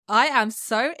I am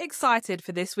so excited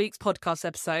for this week's podcast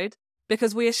episode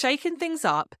because we are shaking things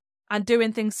up and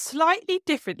doing things slightly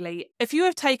differently. If you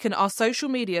have taken our social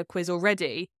media quiz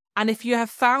already, and if you have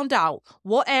found out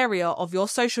what area of your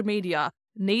social media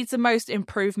needs the most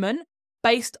improvement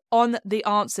based on the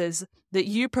answers that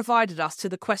you provided us to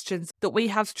the questions that we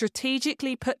have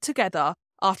strategically put together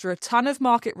after a ton of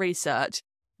market research,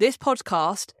 this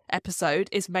podcast episode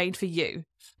is made for you.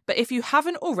 But if you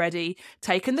haven't already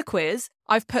taken the quiz,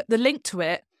 I've put the link to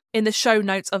it in the show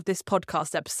notes of this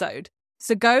podcast episode.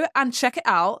 So go and check it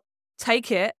out,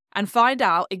 take it, and find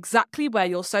out exactly where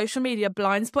your social media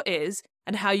blind spot is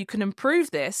and how you can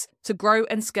improve this to grow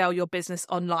and scale your business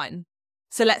online.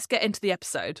 So let's get into the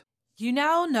episode. You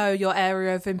now know your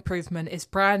area of improvement is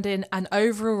branding and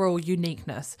overall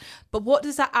uniqueness. But what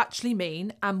does that actually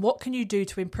mean, and what can you do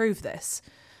to improve this?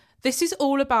 This is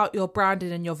all about your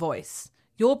branding and your voice.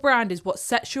 Your brand is what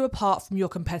sets you apart from your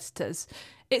competitors.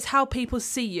 It's how people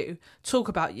see you, talk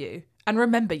about you, and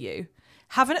remember you.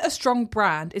 Having a strong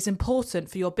brand is important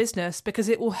for your business because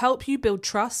it will help you build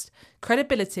trust,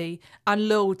 credibility, and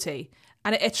loyalty,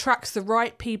 and it attracts the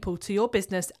right people to your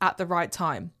business at the right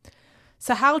time.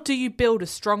 So how do you build a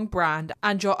strong brand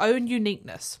and your own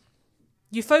uniqueness?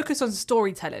 You focus on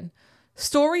storytelling.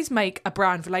 Stories make a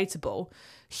brand relatable,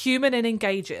 human and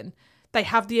engaging. They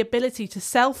have the ability to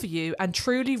sell for you and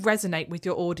truly resonate with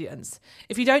your audience.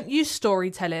 If you don't use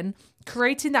storytelling,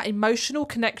 creating that emotional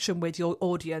connection with your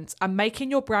audience and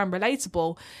making your brand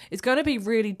relatable is going to be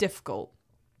really difficult.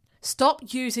 Stop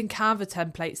using Canva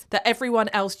templates that everyone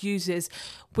else uses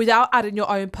without adding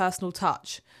your own personal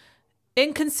touch.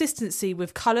 Inconsistency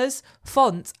with colours,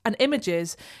 fonts, and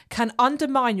images can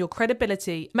undermine your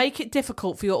credibility, make it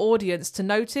difficult for your audience to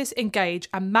notice, engage,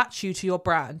 and match you to your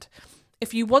brand.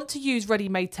 If you want to use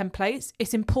ready-made templates,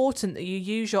 it's important that you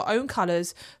use your own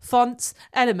colours, fonts,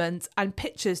 elements, and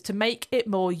pictures to make it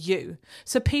more you.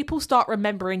 So people start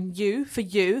remembering you for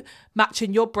you,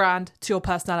 matching your brand to your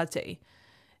personality.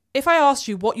 If I asked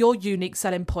you what your unique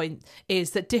selling point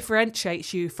is that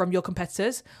differentiates you from your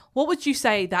competitors, what would you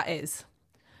say that is?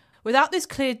 Without this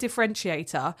clear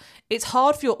differentiator, it's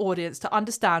hard for your audience to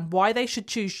understand why they should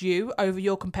choose you over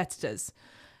your competitors.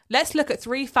 Let's look at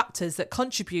 3 factors that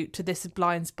contribute to this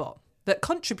blind spot.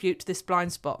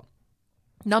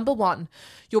 Number 1,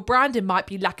 your branding might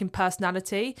be lacking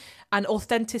personality and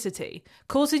authenticity,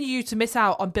 causing you to miss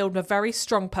out on building a very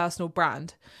strong personal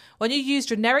brand. When you use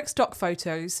generic stock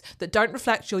photos that don't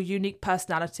reflect your unique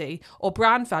personality or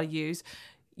brand values,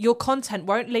 your content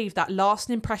won't leave that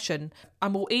lasting impression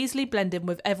and will easily blend in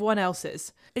with everyone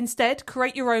else's. Instead,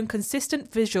 create your own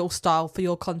consistent visual style for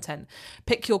your content.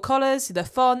 Pick your colours, the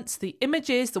fonts, the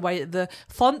images, the way that the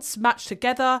fonts match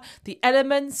together, the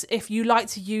elements. If you like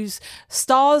to use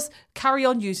stars, carry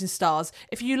on using stars.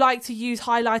 If you like to use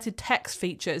highlighted text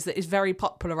features that is very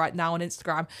popular right now on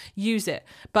Instagram, use it.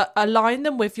 But align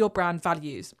them with your brand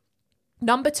values.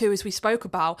 Number 2, as we spoke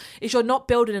about, is you're not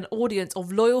building an audience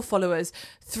of loyal followers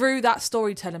through that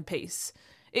storytelling piece.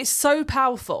 It's so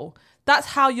powerful. That's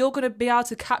how you're going to be able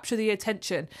to capture the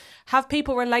attention. Have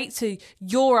people relate to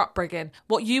your upbringing,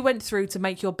 what you went through to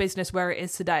make your business where it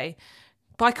is today.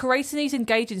 By creating these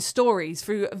engaging stories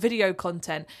through video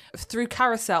content, through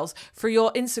carousels, through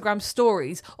your Instagram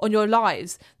stories, on your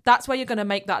lives, that's where you're going to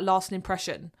make that lasting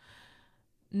impression.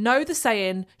 Know the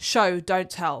saying, show, don't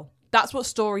tell. That's what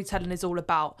storytelling is all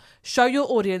about. Show your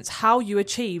audience how you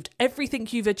achieved everything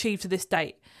you've achieved to this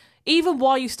date. Even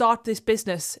why you started this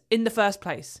business in the first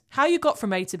place. How you got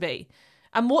from A to B.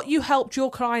 And what you helped your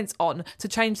clients on to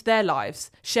change their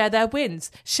lives. Share their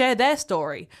wins. Share their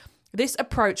story. This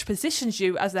approach positions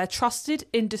you as their trusted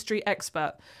industry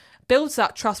expert. Builds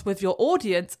that trust with your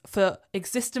audience for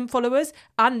existing followers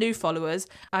and new followers.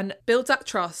 And builds that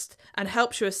trust and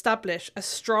helps you establish a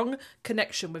strong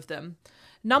connection with them.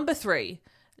 Number 3,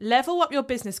 level up your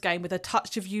business game with a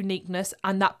touch of uniqueness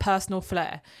and that personal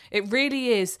flair. It really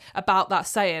is about that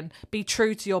saying, be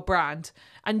true to your brand,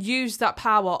 and use that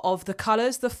power of the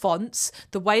colours, the fonts,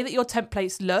 the way that your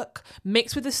templates look,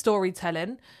 mixed with the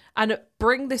storytelling, and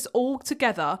bring this all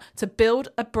together to build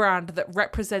a brand that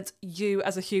represents you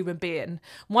as a human being.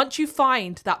 Once you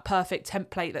find that perfect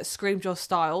template that screams your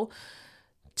style,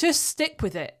 just stick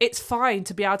with it. It's fine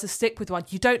to be able to stick with one.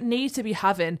 You don't need to be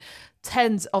having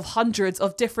tens of hundreds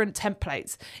of different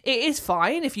templates. It is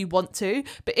fine if you want to,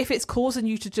 but if it's causing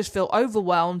you to just feel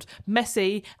overwhelmed,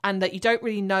 messy, and that you don't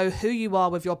really know who you are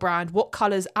with your brand, what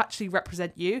colours actually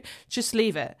represent you, just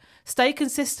leave it. Stay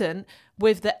consistent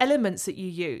with the elements that you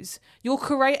use. You'll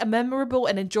create a memorable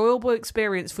and enjoyable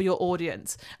experience for your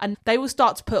audience, and they will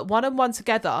start to put one and one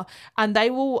together, and they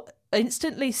will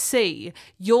instantly see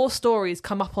your stories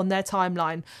come up on their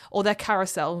timeline or their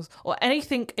carousels or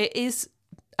anything it is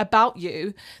about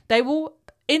you. They will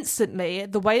instantly,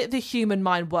 the way that the human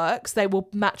mind works, they will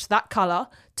match that colour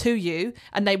to you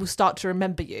and they will start to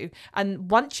remember you. And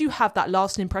once you have that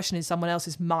lasting impression in someone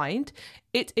else's mind,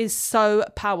 it is so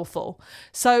powerful.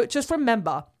 So just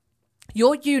remember,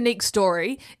 your unique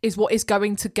story is what is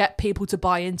going to get people to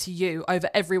buy into you over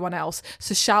everyone else.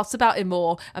 So shout about it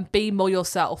more and be more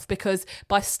yourself, because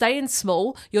by staying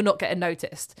small, you're not getting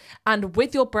noticed. And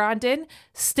with your branding,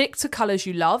 stick to colours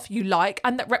you love, you like,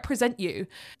 and that represent you.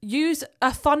 Use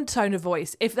a fun tone of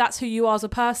voice if that's who you are as a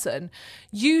person.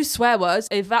 Use swear words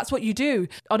if that's what you do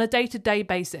on a day-to-day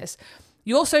basis.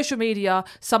 Your social media,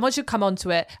 someone should come onto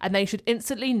it and they should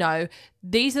instantly know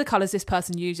these are the colours this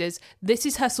person uses. This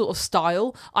is her sort of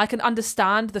style. I can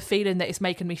understand the feeling that it's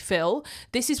making me feel.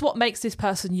 This is what makes this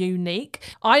person unique.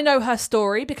 I know her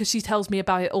story because she tells me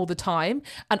about it all the time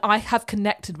and I have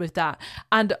connected with that.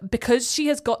 And because she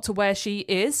has got to where she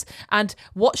is and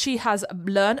what she has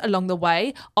learned along the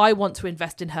way, I want to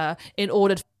invest in her in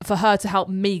order for her to help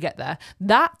me get there.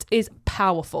 That is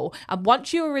powerful. And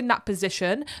once you are in that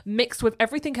position, mixed with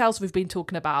everything else we've been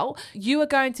talking about, you are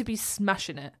going to be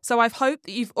smashing it. So I've hoped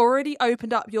that you've already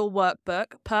opened up your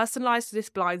workbook, personalised to this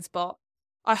blind spot.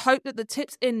 I hope that the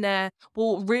tips in there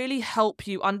will really help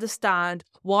you understand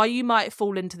why you might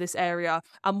fall into this area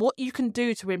and what you can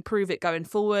do to improve it going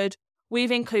forward.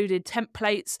 We've included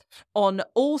templates on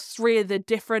all three of the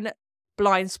different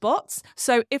blind spots.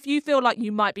 So if you feel like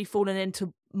you might be falling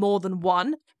into more than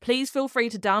one, please feel free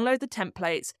to download the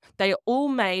templates. They are all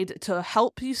made to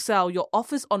help you sell your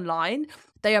offers online.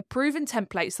 They are proven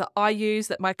templates that I use,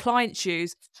 that my clients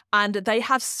use, and they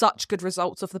have such good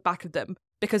results off the back of them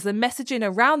because the messaging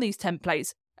around these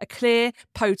templates are clear,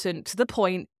 potent, to the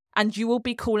point, and you will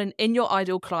be calling in your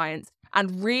ideal clients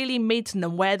and really meeting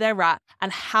them where they're at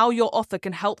and how your offer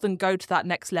can help them go to that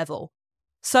next level.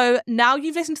 So now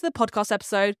you've listened to the podcast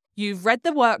episode, you've read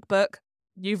the workbook,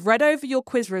 you've read over your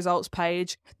quiz results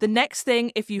page. The next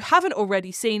thing, if you haven't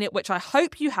already seen it, which I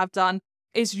hope you have done,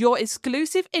 is your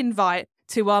exclusive invite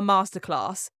to our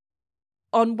masterclass.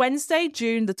 On Wednesday,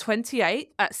 June the 28th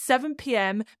at 7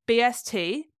 p.m.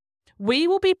 BST, we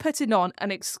will be putting on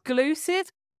an exclusive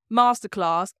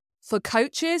masterclass for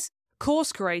coaches,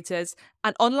 course creators,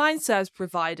 and online service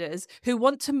providers who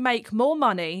want to make more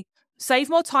money, save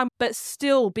more time, but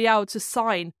still be able to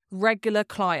sign regular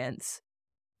clients.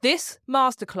 This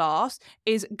masterclass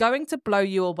is going to blow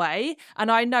you away, and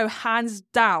I know hands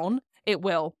down it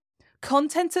will.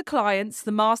 Content to Clients,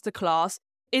 the masterclass,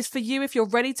 is for you if you're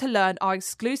ready to learn our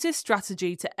exclusive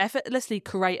strategy to effortlessly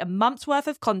create a month's worth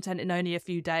of content in only a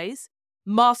few days,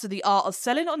 master the art of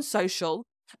selling on social,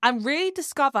 and really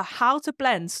discover how to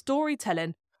blend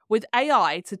storytelling with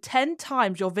AI to 10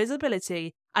 times your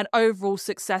visibility and overall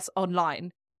success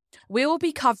online. We will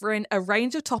be covering a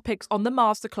range of topics on the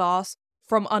masterclass,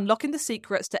 from unlocking the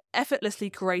secrets to effortlessly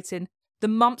creating the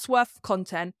month's worth of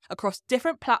content across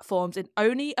different platforms in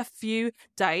only a few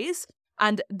days.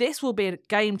 And this will be a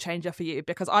game changer for you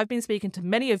because I've been speaking to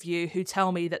many of you who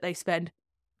tell me that they spend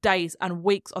days and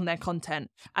weeks on their content.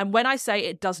 And when I say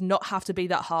it does not have to be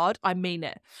that hard, I mean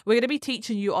it. We're going to be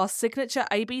teaching you our signature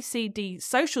ABCD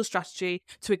social strategy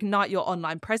to ignite your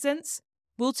online presence.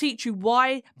 We'll teach you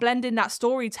why blending that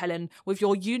storytelling with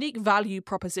your unique value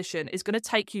proposition is going to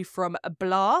take you from a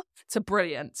blah to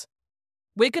brilliant.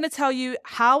 We're going to tell you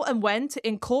how and when to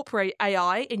incorporate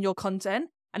AI in your content.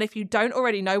 And if you don't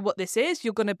already know what this is,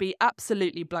 you're going to be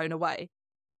absolutely blown away.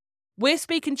 We're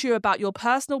speaking to you about your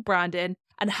personal branding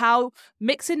and how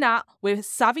mixing that with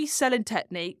savvy selling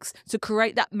techniques to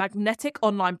create that magnetic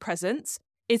online presence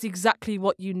is exactly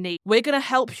what you need. We're going to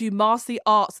help you master the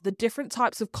arts of the different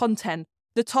types of content,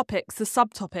 the topics, the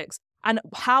subtopics, and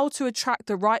how to attract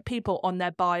the right people on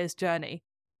their buyer's journey.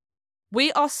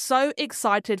 We are so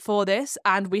excited for this,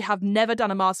 and we have never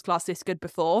done a masterclass this good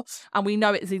before, and we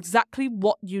know it's exactly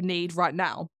what you need right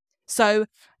now. So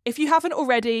if you haven't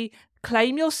already,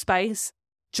 claim your space,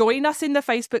 join us in the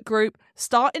Facebook group,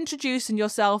 start introducing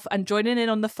yourself and joining in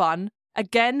on the fun.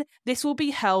 Again, this will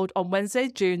be held on Wednesday,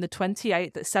 June the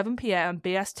 28th at 7 p.m.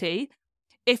 BST.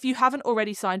 If you haven't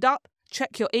already signed up,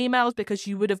 check your emails because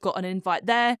you would have got an invite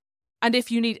there. And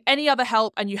if you need any other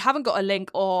help and you haven't got a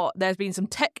link, or there's been some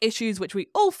tech issues which we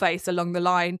all face along the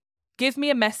line, give me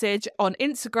a message on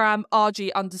Instagram,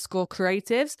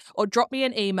 rg_creatives, or drop me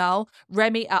an email,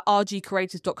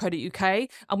 remy@rgcreatives.co.uk,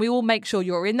 and we will make sure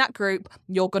you're in that group,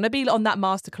 you're going to be on that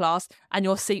masterclass, and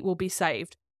your seat will be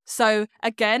saved. So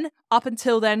again, up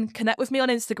until then, connect with me on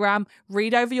Instagram,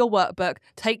 read over your workbook,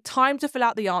 take time to fill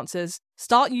out the answers,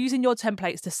 start using your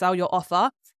templates to sell your offer.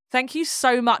 Thank you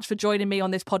so much for joining me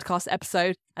on this podcast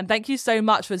episode, and thank you so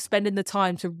much for spending the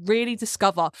time to really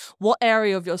discover what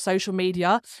area of your social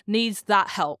media needs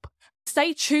that help.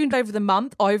 Stay tuned over the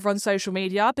month over on social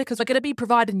media, because we're going to be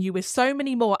providing you with so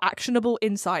many more actionable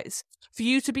insights for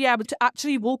you to be able to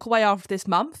actually walk away after this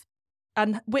month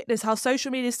and witness how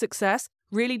social media success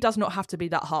really does not have to be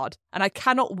that hard. And I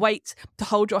cannot wait to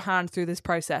hold your hand through this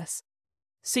process.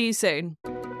 See you soon.